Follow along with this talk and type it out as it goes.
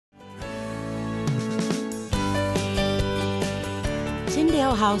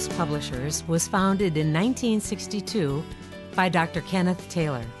Tyndale House Publishers was founded in 1962 by Dr. Kenneth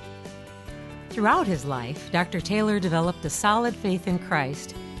Taylor. Throughout his life, Dr. Taylor developed a solid faith in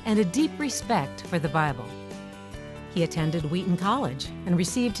Christ and a deep respect for the Bible. He attended Wheaton College and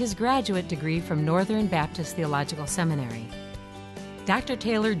received his graduate degree from Northern Baptist Theological Seminary. Dr.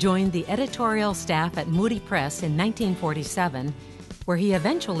 Taylor joined the editorial staff at Moody Press in 1947, where he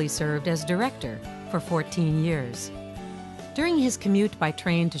eventually served as director for 14 years. During his commute by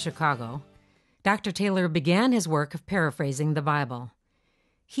train to Chicago, Dr. Taylor began his work of paraphrasing the Bible.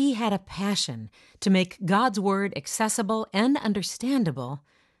 He had a passion to make God's Word accessible and understandable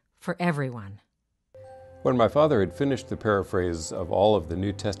for everyone. When my father had finished the paraphrase of all of the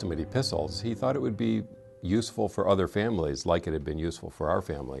New Testament epistles, he thought it would be useful for other families like it had been useful for our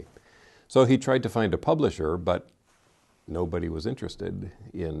family. So he tried to find a publisher, but nobody was interested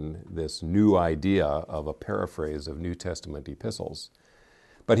in this new idea of a paraphrase of New Testament epistles.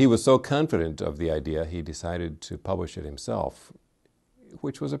 But he was so confident of the idea, he decided to publish it himself,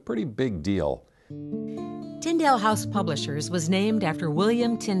 which was a pretty big deal. Tyndale House Publishers was named after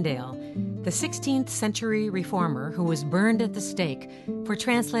William Tyndale, the 16th century reformer who was burned at the stake for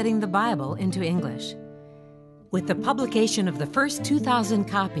translating the Bible into English. With the publication of the first 2,000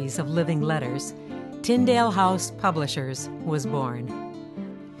 copies of Living Letters, Tyndale House Publishers was born.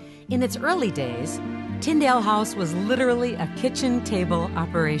 In its early days, Tyndale House was literally a kitchen table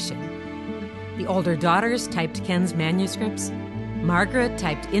operation. The older daughters typed Ken's manuscripts, Margaret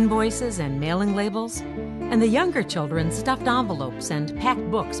typed invoices and mailing labels, and the younger children stuffed envelopes and packed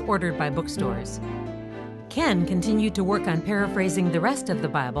books ordered by bookstores. Ken continued to work on paraphrasing the rest of the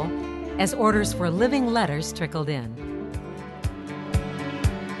Bible as orders for Living Letters trickled in.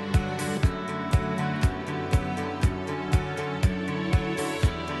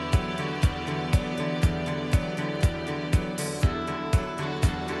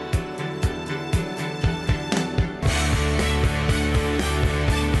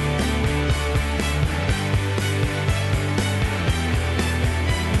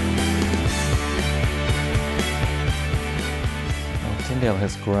 Tyndale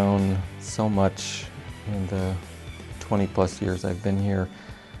has grown so much in the 20-plus years I've been here.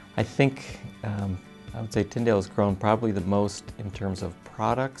 I think I would say Tyndale has grown probably the most in terms of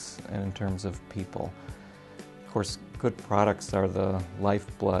products and in terms of people. Of course, good products are the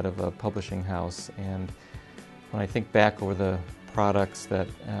lifeblood of a publishing house, and when I think back over the products that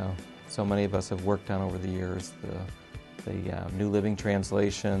so many of us have worked on over the years, the New Living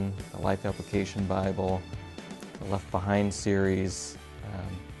Translation, the Life Application Bible, the Left Behind series,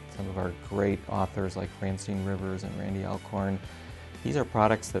 some of our great authors like Francine Rivers and Randy Alcorn. These are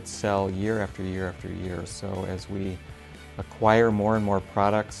products that sell year after year after year. So as we acquire more and more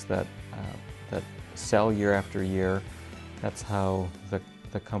products that sell year after year, that's how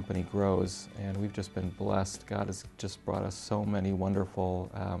the company grows. And we've just been blessed. God has just brought us so many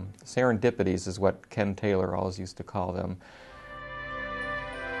wonderful serendipities, is what Ken Taylor always used to call them.